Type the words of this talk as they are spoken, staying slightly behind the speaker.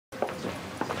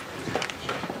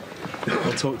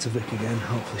talked to Vic again.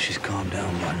 Hopefully she's calmed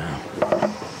down by now.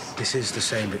 This is the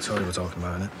same Victoria we're talking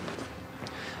about, isn't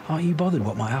it? Aren't you bothered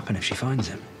what might happen if she finds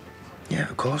him? Yeah,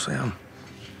 of course I am.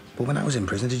 But when I was in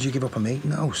prison, did you give up on me?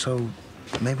 No, so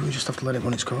maybe we just have to let it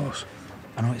run its course.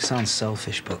 I know it sounds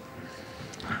selfish, but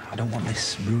I don't want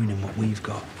this ruining what we've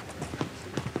got.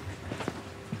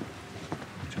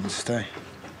 Do you want to stay?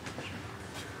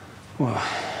 What?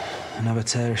 And have a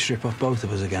tear strip off both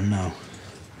of us again? No.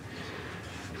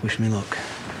 Wish me luck.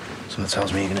 Something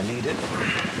tells me you're going to need it.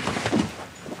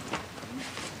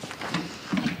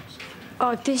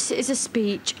 Oh, this is a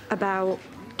speech about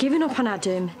giving up on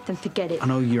Adam, then forget it. I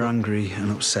know you're angry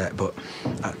and upset, but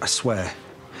I swear,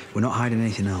 we're not hiding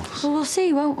anything else. Well, we'll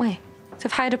see, won't we? So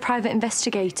I've hired a private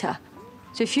investigator.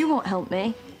 So if you won't help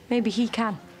me, maybe he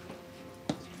can.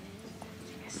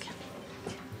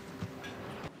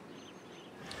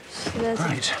 So there's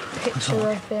Right. a picture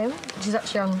of him, which is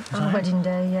actually on our wedding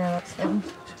day. Yeah, that's him.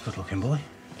 Good-looking boy.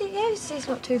 He's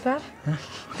not too bad.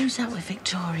 Who's that with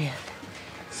Victoria?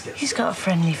 He's got a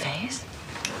friendly face.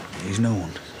 He's no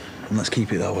one. And let's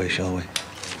keep it that way, shall we?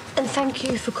 And thank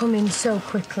you for coming so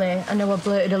quickly. I know I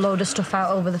blurted a load of stuff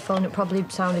out over the phone. It probably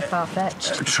sounded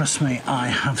far-fetched. Trust me, I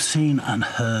have seen and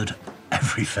heard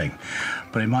everything.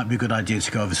 But it might be a good idea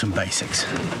to go over some basics.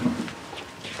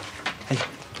 Hey.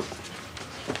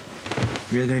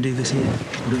 You really going to do this here?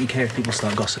 Or don't you care if people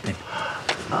start gossiping?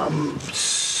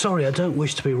 Sorry, I don't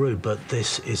wish to be rude, but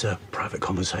this is a private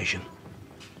conversation.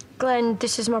 Glenn,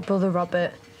 this is my brother,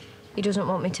 Robert. He doesn't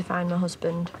want me to find my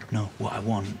husband. No, what I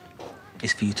want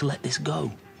is for you to let this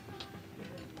go.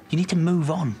 You need to move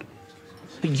on.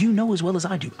 But you know as well as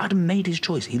I do, Adam made his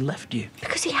choice. He left you.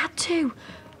 Because he had to.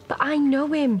 But I know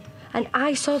him. And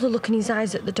I saw the look in his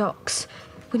eyes at the docks.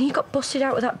 When he got busted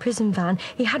out of that prison van,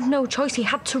 he had no choice. He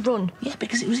had to run. Yeah,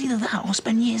 because it was either that or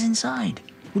spend years inside.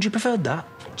 Would you prefer that?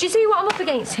 Do you see what I'm up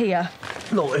against here?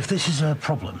 Look, if this is a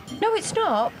problem... No, it's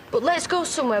not. But let's go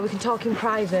somewhere we can talk in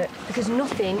private, because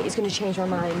nothing is going to change my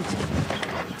mind.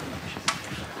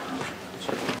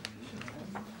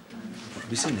 Have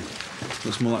you seen him?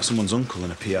 Looks more like someone's uncle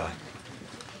than a PI.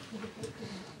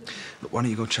 Look, why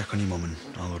don't you go check on your mum and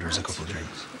I'll order us a couple of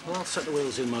drinks. Well, I'll set the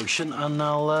wheels in motion and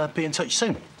I'll be in touch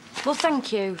soon. Well,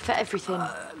 thank you for everything.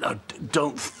 No,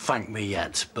 don't thank me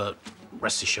yet, but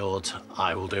rest assured,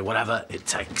 I will do whatever it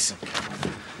takes.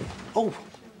 Oh,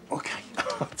 OK.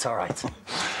 It's all right.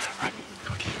 Right,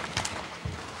 OK.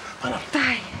 Bye now.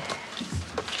 Bye.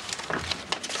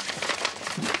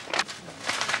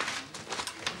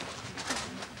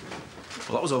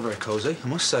 Well, that was all very cosy, I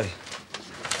must say.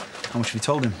 How much have you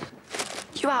told him?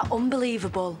 You are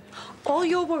unbelievable. All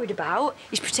you're worried about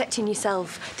is protecting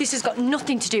yourself. This has got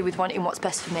nothing to do with wanting what's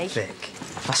best for me. Vic,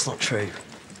 that's not true.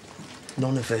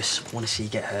 None of us want to see you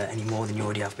get hurt any more than you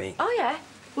already have been. Oh, yeah?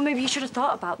 Well, maybe you should have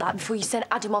thought about that before you sent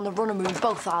Adam on the run and ruined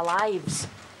both our lives.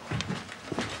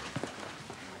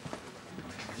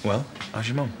 Well, how's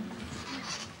your mum?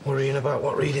 Worrying about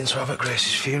what readings to have at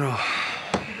Grace's funeral.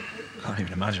 Can't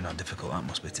even imagine how difficult that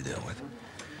must be to deal with.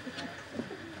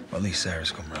 Well, at least Sarah's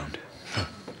come round.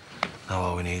 Now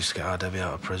all we need is to get our Debbie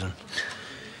out of prison.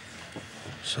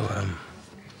 So,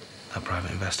 that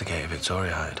private investigator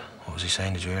Victoria hired, what was he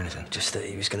saying? Did you hear anything? Just that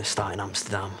he was going to start in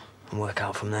Amsterdam and work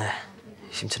out from there.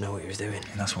 He seemed to know what he was doing.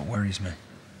 And that's what worries me.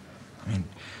 I mean,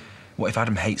 what if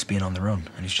Adam hates being on the run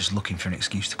and he's just looking for an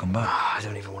excuse to come back? I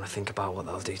don't even want to think about what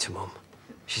that'll do to Mum.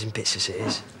 She's in bits as it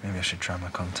is. Maybe I should try my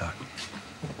contact.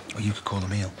 Or you could call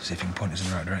Emil, see if he can point us in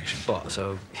the right direction. What,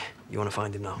 so you want to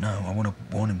find him now? No, I want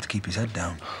to warn him to keep his head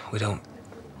down. We don't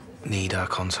need our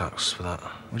contacts for that.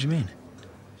 What do you mean?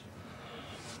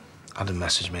 Adam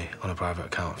messaged me on a private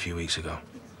account a few weeks ago.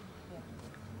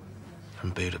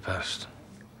 From Budapest.